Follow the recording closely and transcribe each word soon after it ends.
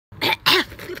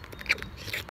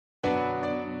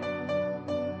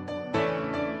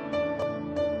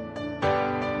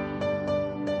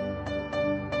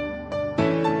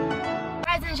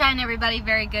Again, everybody,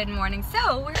 very good morning.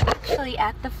 So we're actually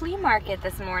at the flea market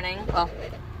this morning. Well,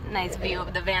 nice view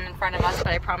of the van in front of us,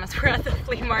 but I promise we're at the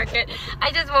flea market.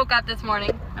 I just woke up this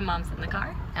morning. My mom's in the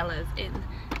car, Ella's in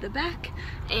the back,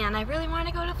 and I really want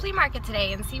to go to flea market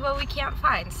today and see what we can't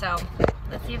find. So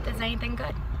let's see if there's anything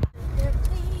good. The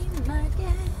flea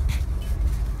market.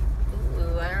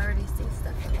 Ooh, I already see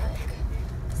stuff I like.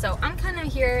 So I'm kind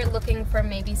of here looking for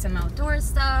maybe some outdoor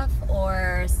stuff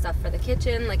or stuff for the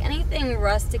kitchen, like anything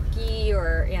rustic-y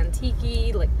or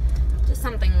antique-y, like just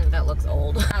something that looks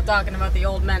old. I'm not talking about the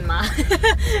old men, Ma.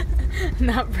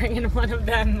 Not bringing one of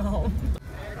them home.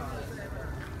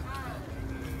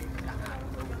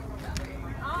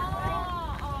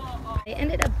 I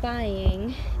ended up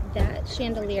buying that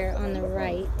chandelier on the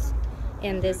right,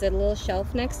 and there's a little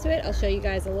shelf next to it. I'll show you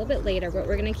guys a little bit later, but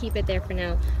we're gonna keep it there for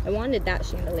now. I wanted that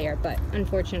chandelier, but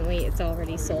unfortunately it's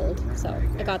already sold, so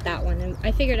I got that one, and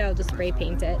I figured I'll just spray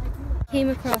paint it. Came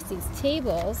across these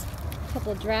tables, a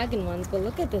couple dragon ones, but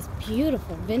look at this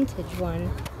beautiful vintage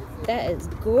one. That is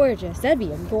gorgeous. That'd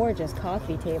be a gorgeous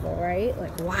coffee table, right?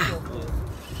 Like, wow.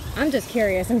 I'm just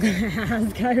curious. I'm gonna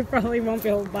ask. I probably won't be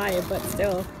able to buy it, but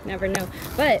still, never know.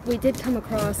 But we did come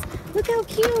across, look how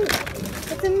cute.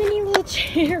 It's a mini little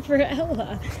chair for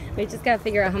Ella. We just gotta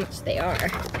figure out how much they are.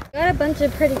 Got a bunch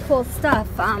of pretty cool stuff.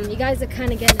 You guys are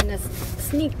kind of getting a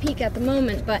sneak peek at the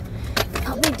moment, but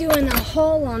I'll be doing a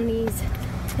haul on these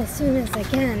as soon as I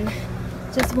can.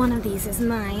 Just one of these is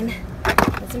mine.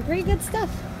 There's some pretty good stuff.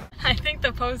 I think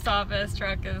the post office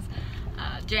truck is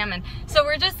jamming. So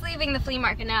we're just leaving the flea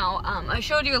market now. I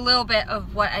showed you a little bit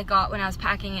of what I got when I was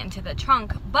packing it into the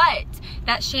trunk, but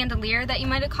that chandelier that you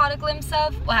might have caught a glimpse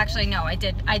of, well actually no, I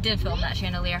did film that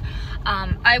chandelier.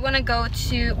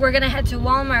 We're gonna head to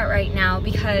Walmart right now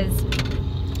because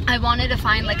I wanted to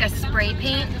find like a spray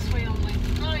paint.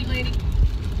 Alright, lady.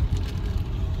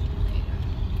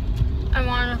 I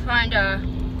wanted to find a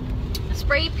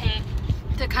spray paint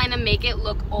to kind of make it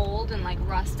look old and like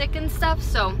rustic and stuff,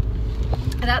 so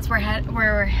that's where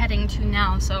we're heading to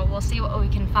now, so we'll see what we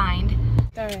can find.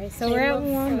 Alright, so we're at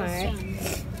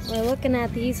Walmart. We're looking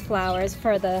at these flowers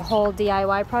for the whole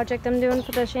DIY project I'm doing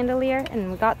for the chandelier,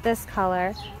 and we got this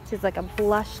color, which is like a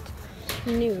blushed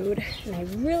nude, and I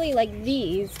really like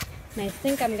these, and I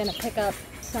think I'm gonna pick up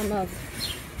some of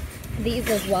these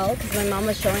as well, because my mom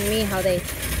was showing me how they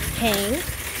hang.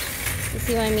 You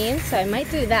see what I mean? So I might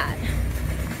do that.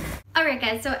 Alright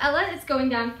guys, so Ella is going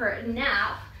down for a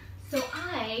nap. So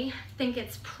I think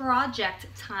it's project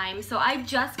time. So I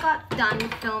just got done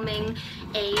filming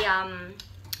a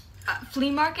flea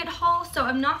market haul. So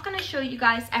I'm not going to show you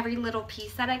guys every little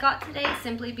piece that I got today,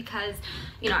 simply because,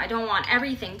 you know, I don't want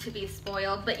everything to be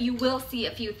spoiled, but you will see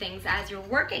a few things as you're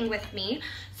working with me.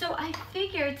 So I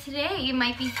figured today it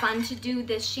might be fun to do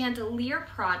this chandelier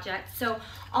project. So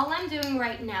all I'm doing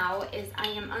right now is I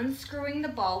am unscrewing the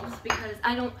bulbs because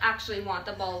I don't actually want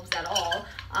the bulbs at all.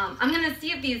 I'm gonna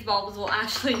see if these bulbs will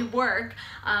actually work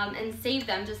and save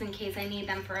them just in case I need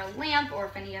them for a lamp or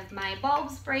if any of my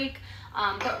bulbs break.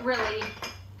 But really,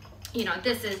 you know,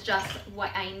 this is just what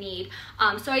I need.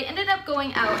 So I ended up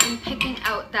going out and picking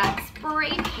out that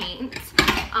spray paint,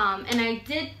 and I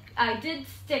did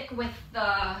stick with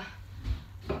the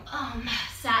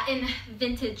satin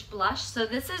vintage blush. So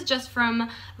this is just from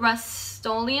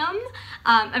Rust-Oleum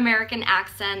American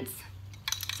Accents.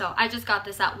 So I just got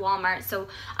this at Walmart. So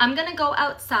I'm gonna go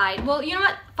outside. Well, you know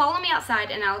what? Follow me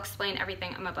outside and I'll explain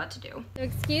everything I'm about to do. So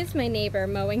excuse my neighbor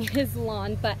mowing his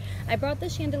lawn, but I brought the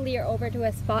chandelier over to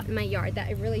a spot in my yard that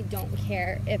I really don't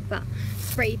care if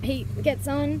spray paint gets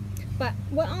on. But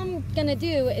what I'm gonna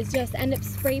do is just end up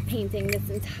spray painting this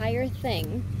entire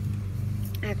thing.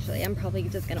 Actually, I'm probably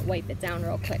just gonna wipe it down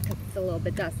real quick because it's a little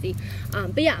bit dusty.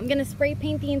 But yeah, I'm gonna spray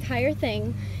paint the entire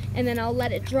thing, and then I'll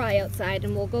let it dry outside,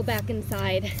 and we'll go back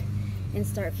inside and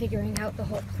start figuring out the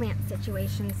whole plant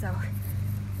situation. So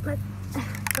let's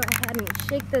go ahead and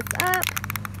shake this up.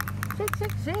 Shake,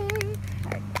 shake, shake.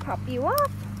 All right, pop you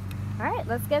off. All right,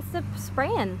 let's get some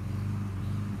spraying.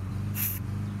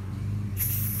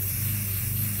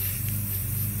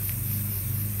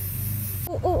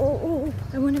 Oh,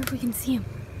 I wonder if we can see him.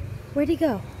 Where'd he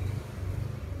go?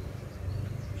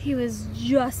 He was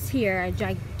just here, a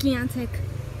gigantic,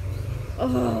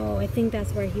 oh, I think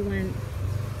that's where he went.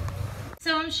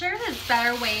 So I'm sure there's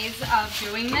better ways of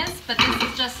doing this, but this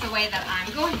is just the way that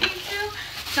I'm going to.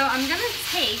 So I'm gonna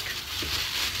take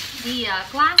the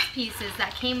glass pieces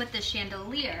that came with the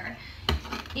chandelier,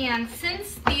 and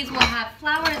since these will have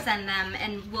flowers in them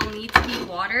and will need to be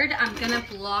watered, I'm gonna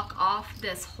block off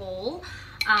this hole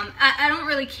I don't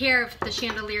really care if the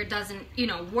chandelier doesn't, you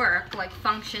know, work, like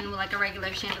function like a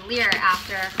regular chandelier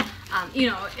after, you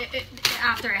know,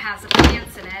 after it has the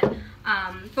plants in it.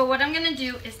 But what I'm gonna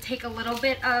do is take a little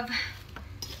bit of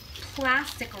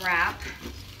plastic wrap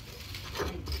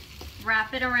and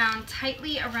wrap it around,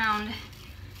 tightly around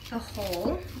the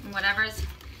hole. And whatever's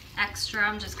extra,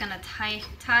 I'm just gonna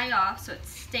tie off so it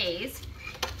stays.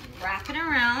 Wrap it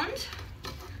around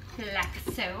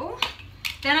like so.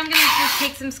 Then I'm gonna just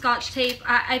take some Scotch tape.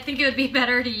 I think it would be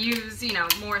better to use, you know,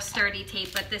 more sturdy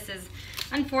tape, but this is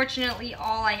unfortunately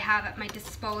all I have at my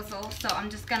disposal. So I'm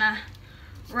just gonna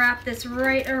wrap this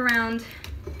right around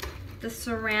the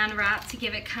saran wrap to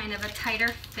give it kind of a tighter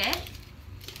fit.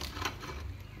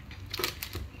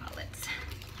 Well,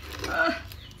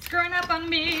 it's screwing up on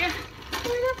me.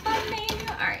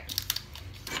 All right,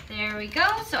 there we go.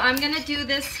 So I'm gonna do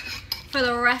this for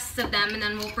the rest of them, and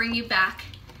then we'll bring you back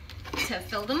to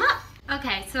fill them up.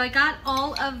 Okay, so I got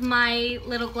all of my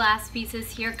little glass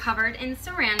pieces here covered in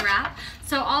saran wrap.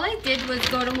 So all I did was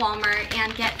go to Walmart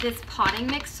and get this potting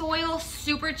mix soil,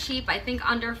 super cheap, I think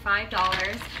under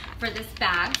 $5 for this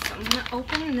bag. So I'm gonna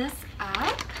open this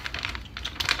up.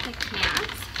 I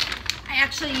can't. I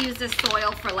actually use this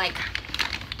soil for like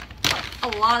a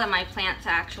lot of my plants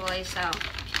actually, so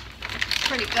it's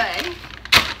pretty good.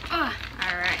 All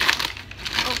right,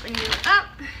 open you up.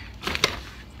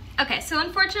 Okay, so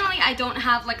unfortunately I don't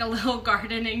have like a little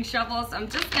gardening shovel, so I'm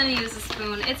just gonna use a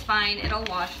spoon. It's fine, it'll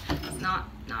wash. It's not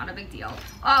a big deal.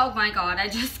 Oh my god, I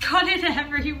just got it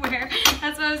everywhere.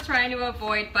 That's what I was trying to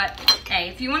avoid, but hey,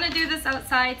 if you want to do this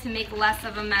outside to make less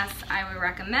of a mess, I would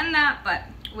recommend that, but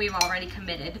we've already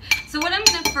committed. So what I'm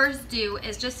gonna first do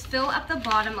is just fill up the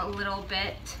bottom a little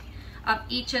bit of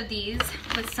each of these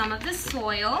with some of the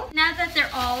soil. Now that they're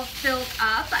all filled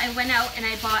up, I went out and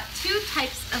I bought 2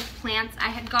 types of plants. I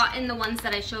had gotten the ones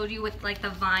that I showed you with like the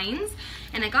vines,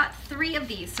 and I got 3 of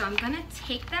these. So I'm gonna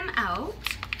take them out.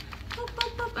 Boop,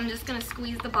 boop, boop. I'm just gonna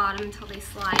squeeze the bottom until they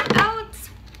slide out.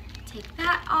 Take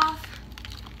that off.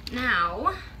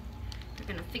 Now, we're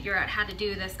gonna figure out how to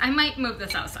do this. I might move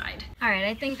this outside. All right,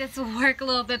 I think this will work a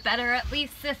little bit better, at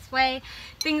least this way.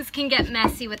 Things can get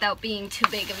messy without being too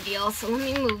big of a deal. So let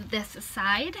me move this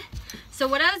aside. So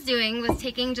what I was doing was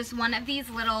taking just one of these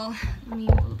little, let me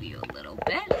move you a little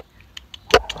bit.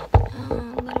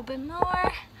 A little bit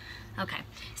more. Okay,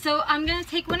 so I'm gonna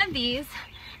take one of these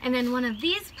and then one of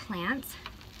these plants,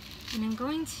 and I'm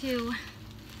going to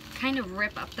kind of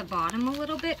rip up the bottom a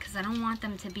little bit because I don't want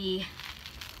them to be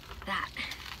that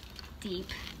deep,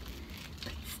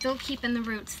 but still keeping the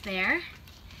roots there.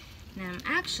 And I'm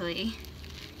actually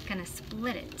gonna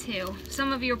split it too.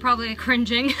 Some of you are probably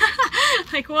cringing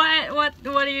like what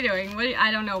are you doing?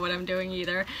 I don't know what I'm doing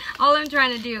either. All I'm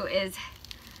trying to do is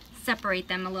separate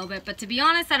them a little bit, but to be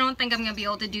honest, I don't think I'm gonna be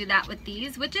able to do that with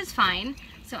these, which is fine.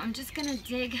 So I'm just gonna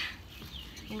dig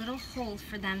little holes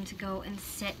for them to go and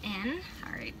sit in.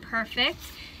 All right, perfect.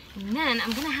 And then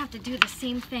I'm gonna have to do the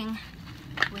same thing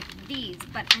with these,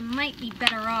 but I might be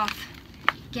better off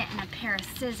getting a pair of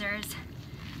scissors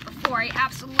before I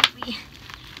absolutely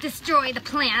destroy the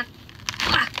plant.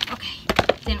 Okay,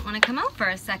 didn't want to come out for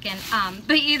a second,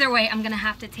 but either way, I'm gonna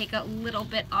have to take a little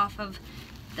bit off of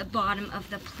the bottom of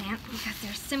the plant because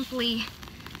they're simply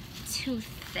too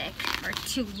thick, or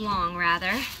too long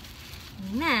rather.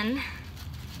 And then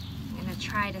I'm gonna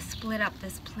try to split up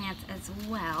this plant as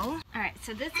well. All right,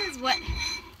 so this is what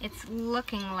it's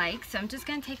looking like. So I'm just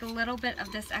gonna take a little bit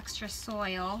of this extra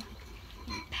soil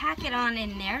and pack it on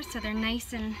in there so they're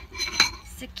nice and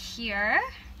secure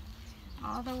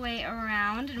all the way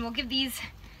around. And we'll give these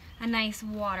a nice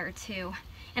water too.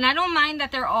 And I don't mind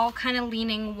that they're all kind of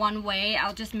leaning one way.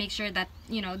 I'll just make sure that,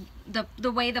 you know,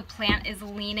 the way the plant is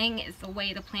leaning is the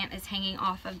way the plant is hanging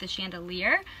off of the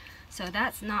chandelier. So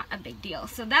that's not a big deal.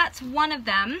 So that's one of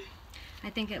them. I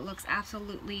think it looks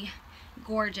absolutely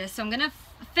gorgeous. So I'm gonna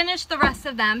finish the rest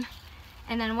of them,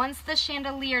 and then once the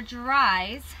chandelier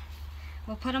dries,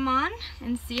 we'll put them on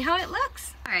and see how it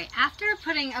looks. All right, after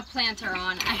putting a planter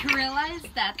on, I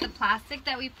realized that the plastic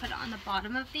that we put on the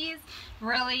bottom of these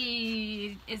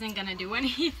really isn't gonna do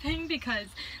anything because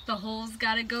the holes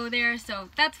gotta go there, so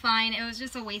that's fine. It was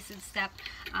just a wasted step,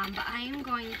 but I am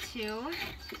going to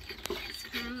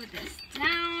screw this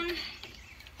down,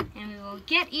 and we will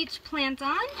get each plant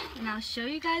on, and I'll show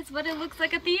you guys what it looks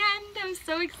like at the end. I'm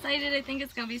so excited. I think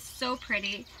it's gonna be so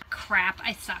pretty. Crap,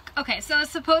 I suck. Okay, so I was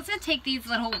supposed to take these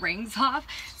little rings off,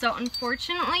 so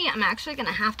unfortunately I'm actually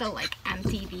gonna have to like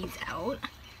empty these out.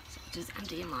 So just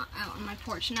empty them out on my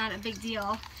porch, not a big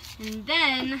deal. And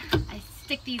then I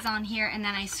stick these on here, and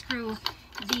then I screw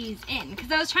these in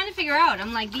because I was trying to figure out,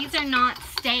 I'm like, these are not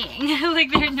staying.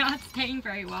 Like they're not staying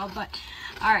very well, but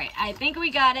all right, I think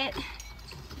we got it.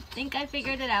 I think I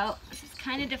figured it out. This is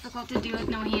kind of difficult to do with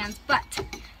no hands, but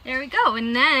there we go.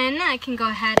 And then I can go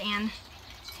ahead and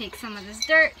take some of this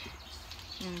dirt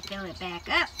and fill it back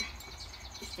up.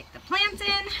 Stick the plants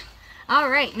in. All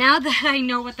right, now that I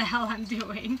know what the hell I'm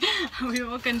doing, we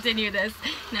will continue this,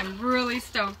 and I'm really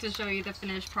stoked to show you the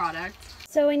finished product.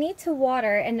 So I need to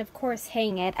water and of course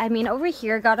hang it. I mean, over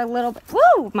here got a little bit,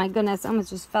 whoa, my goodness,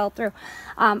 almost just fell through.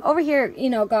 Over here, you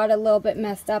know, got a little bit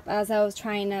messed up as I was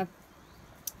trying to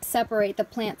separate the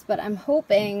plants, but I'm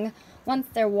hoping once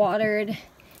they're watered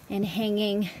and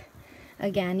hanging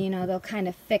again, you know, they'll kind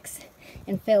of fix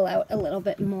and fill out a little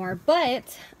bit more.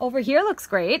 But over here looks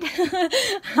great.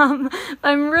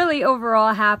 I'm really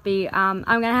overall happy. I'm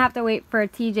gonna have to wait for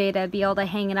TJ to be able to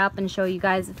hang it up and show you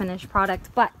guys the finished product,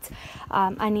 but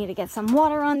I need to get some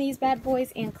water on these bad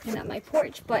boys and clean up my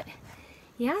porch. But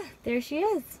yeah, there she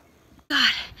is.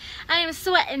 God, I am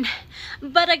sweating,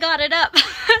 but I got it up.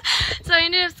 So I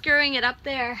ended up screwing it up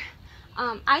there.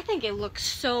 I think it looks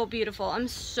so beautiful. I'm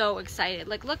so excited.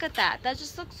 Like, look at that. That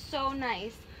just looks so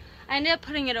nice. I ended up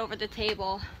putting it over the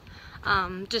table.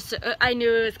 I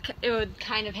knew it would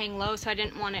kind of hang low, so I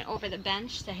didn't want it over the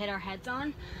bench to hit our heads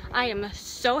on. I am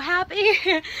so happy.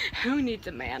 Who needs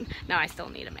a man? No, I still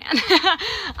need a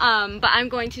man. But I'm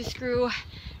going to screw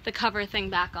the cover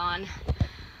thing back on.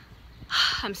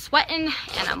 I'm sweating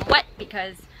and I'm wet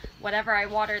because whatever I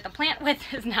watered the plant with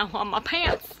is now on my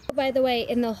pants. By the way,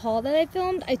 in the haul that I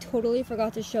filmed, I totally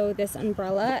forgot to show this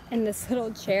umbrella and this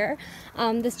little chair.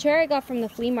 This chair I got from the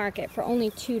flea market for only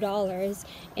 $2,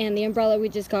 and the umbrella we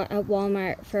just got at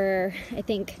Walmart for, I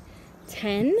think,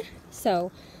 $10.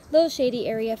 So, little shady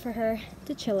area for her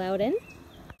to chill out in.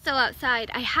 Still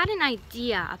outside, I had an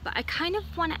idea, but I kind of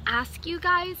want to ask you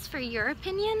guys for your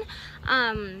opinion,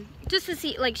 just to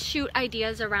see, like, shoot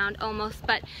ideas around almost.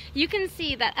 But you can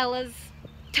see that Ella's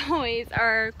toys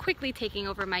are quickly taking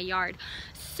over my yard.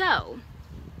 So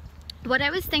what I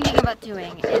was thinking about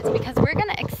doing is, because we're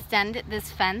gonna extend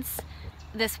this fence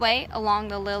this way along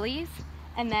the lilies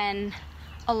and then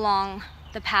along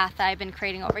the path that I've been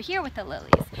creating over here with the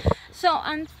lilies. So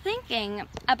I'm thinking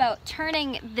about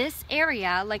turning this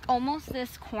area, like almost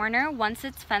this corner, once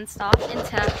it's fenced off,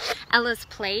 into Ella's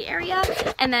play area,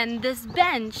 and then this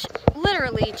bench,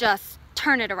 literally just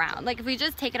turn it around. Like if we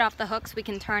just take it off the hooks, we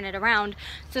can turn it around,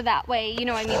 so that way, you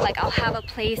know what I mean, like I'll have a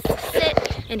place to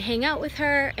sit and hang out with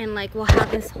her, and like we'll have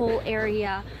this whole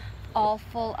area all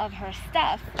full of her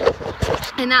stuff,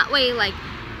 and that way, like,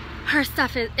 her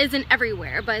stuff isn't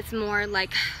everywhere, but it's more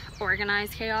like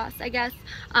organized chaos, I guess.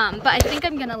 But I think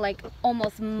I'm gonna like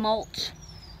almost mulch,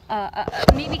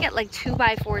 maybe get like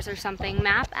 2x4s or something,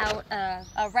 map out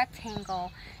a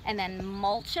rectangle and then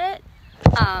mulch it,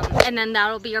 and then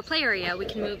that'll be our play area. We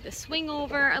can move the swing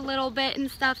over a little bit and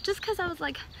stuff, just because I was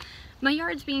like, my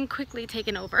yard's being quickly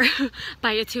taken over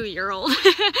by a 2-year-old.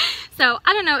 So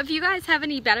I don't know if you guys have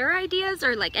any better ideas,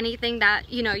 or like anything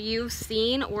that, you know, you've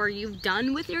seen or you've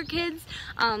done with your kids,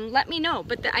 let me know.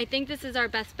 But I think this is our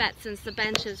best bet, since the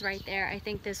bench is right there. I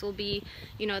think this will be,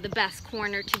 you know, the best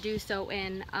corner to do so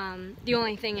in. The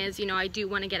only thing is, you know, I do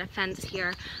want to get a fence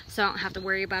here, so I don't have to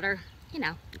worry about her, you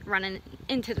know, running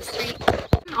into the street.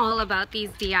 I'm all about these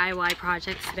DIY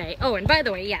projects today. Oh, and by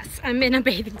the way, yes, I'm in a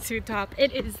bathing suit top.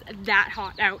 It is that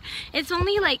hot out. It's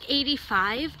only like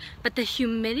 85, but the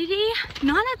humidity,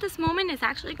 not at this moment, is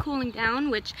actually cooling down,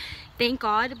 which thank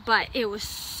God, but it was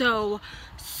so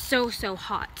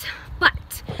hot.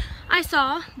 But I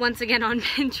saw, once again on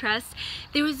Pinterest,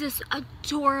 there was this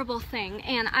adorable thing,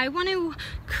 and I want to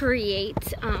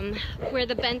create, where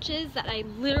the benches that I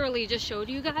literally just showed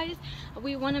you guys,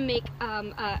 we want to make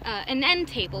an end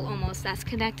table almost that's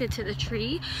connected to the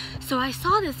tree. So I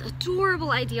saw this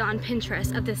adorable idea on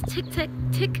Pinterest of this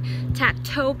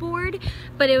tic-tac-toe board,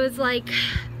 but it was like,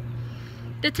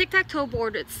 the tic-tac-toe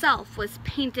board itself was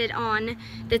painted on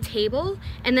the table,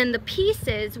 and then the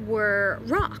pieces were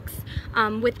rocks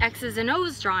with X's and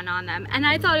O's drawn on them. And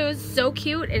I thought it was so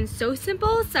cute and so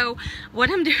simple. So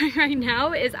what I'm doing right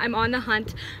now is I'm on the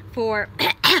hunt for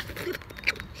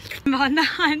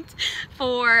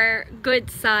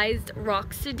good-sized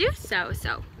rocks to do so.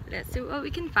 So let's see what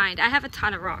we can find. I have a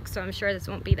ton of rocks, so I'm sure this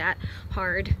won't be that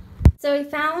hard. So I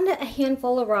found a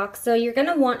handful of rocks, so you're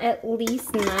gonna want at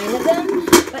least 9 of them,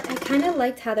 but I kind of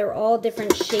liked how they're all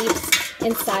different shapes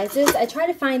and sizes. I try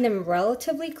to find them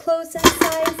relatively close in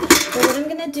size, but what I'm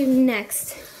gonna do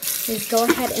next is go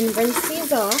ahead and rinse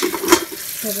these off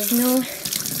so there's no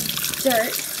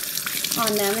dirt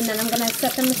on them, and then I'm gonna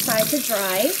set them aside to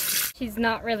dry. She's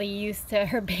not really used to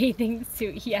her bathing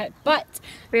suit yet, but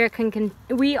we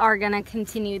are gonna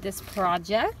continue this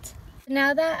project.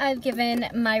 Now that I've given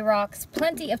my rocks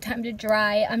plenty of time to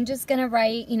dry, I'm just gonna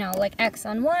write, you know, like X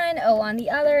on one, O on the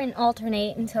other, and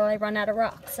alternate until I run out of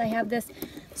rocks. I have this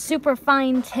super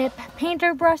fine tip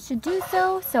painter brush to do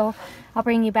so I'll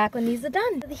bring you back when these are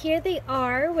done. Here they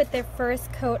are with their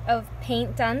first coat of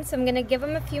paint done, so I'm gonna give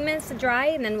them a few minutes to dry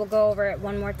and then we'll go over it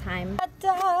one more time.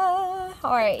 Ta-da!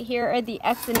 All right, here are the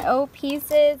X and O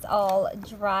pieces all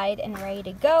dried and ready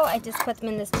to go. I just put them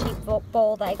in this cheap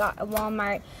bowl that I got at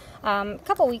Walmart a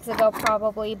couple weeks ago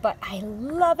probably, but I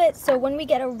love it. So when we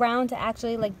get around to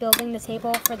actually like building the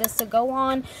table for this to go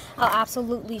on, I'll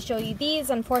absolutely show you these.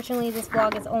 Unfortunately, this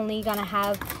vlog is only gonna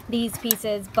have these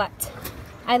pieces, but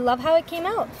I love how it came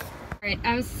out. Alright,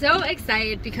 I'm so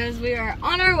excited because we are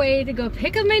on our way to go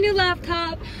pick up my new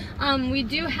laptop. We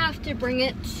do have to bring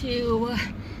it to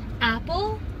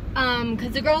Apple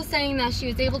because the girl's saying that she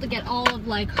was able to get all of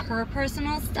like her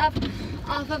personal stuff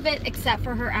off of it except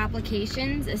for her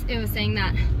applications. It was saying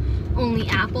that only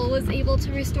Apple was able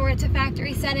to restore it to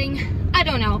factory setting. I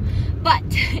don't know, but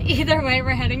either way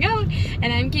we're heading out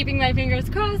and I'm keeping my fingers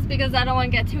crossed because I don't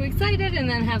want to get too excited and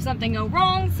then have something go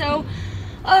wrong. So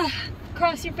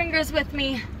cross your fingers with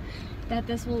me that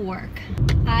this will work.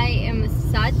 I am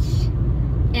such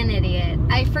an idiot.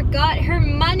 I forgot her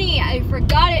money. I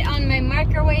forgot it on my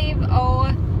microwave.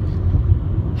 Oh.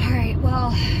 Alright, well,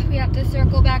 we have to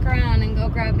circle back around and go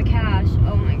grab the cash.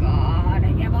 Oh my god,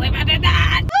 I can't believe I did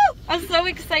that! Woo! I'm so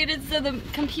excited. So the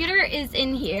computer is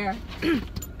in here.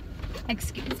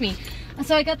 Excuse me.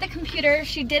 So I got the computer.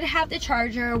 She did have the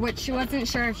charger, which she wasn't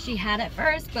sure if she had at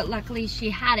first, but luckily she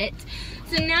had it.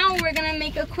 So now we're gonna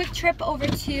make a quick trip over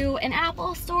to an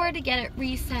Apple store to get it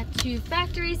reset to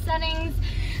factory settings.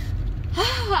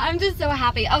 I'm just so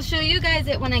happy. I'll show you guys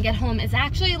it when I get home. It's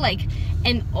actually like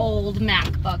an old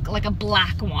MacBook, like a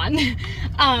black one.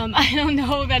 I don't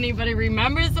know if anybody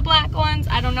remembers the black ones.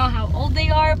 I don't know how old they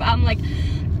are, but I'm like,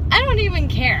 I don't even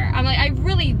care. I'm like, I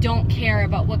really don't care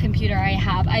about what computer I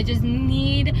have. I just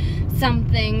need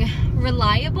something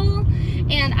reliable.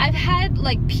 And I've had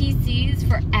like PCs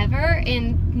forever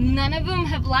and none of them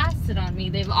have lasted on me.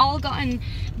 They've all gotten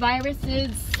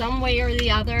viruses some way or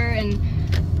the other, and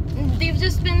they've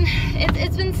just been,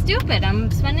 it's been stupid.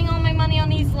 I'm spending all my money on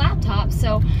these laptops,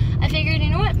 so I figured, you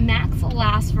know what, Macs will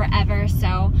last forever.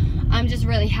 So I'm just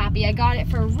really happy. I got it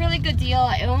for a really good deal.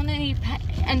 I only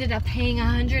ended up paying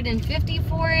 $150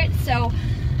 for it, so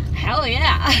hell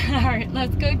yeah. All right,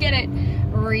 let's go get it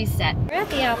reset. We're at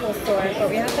the Apple store, but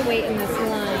we have to wait in this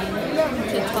line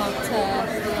to talk to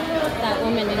that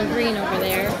woman in green over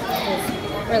there.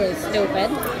 It's really stupid.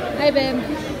 Hi, babe.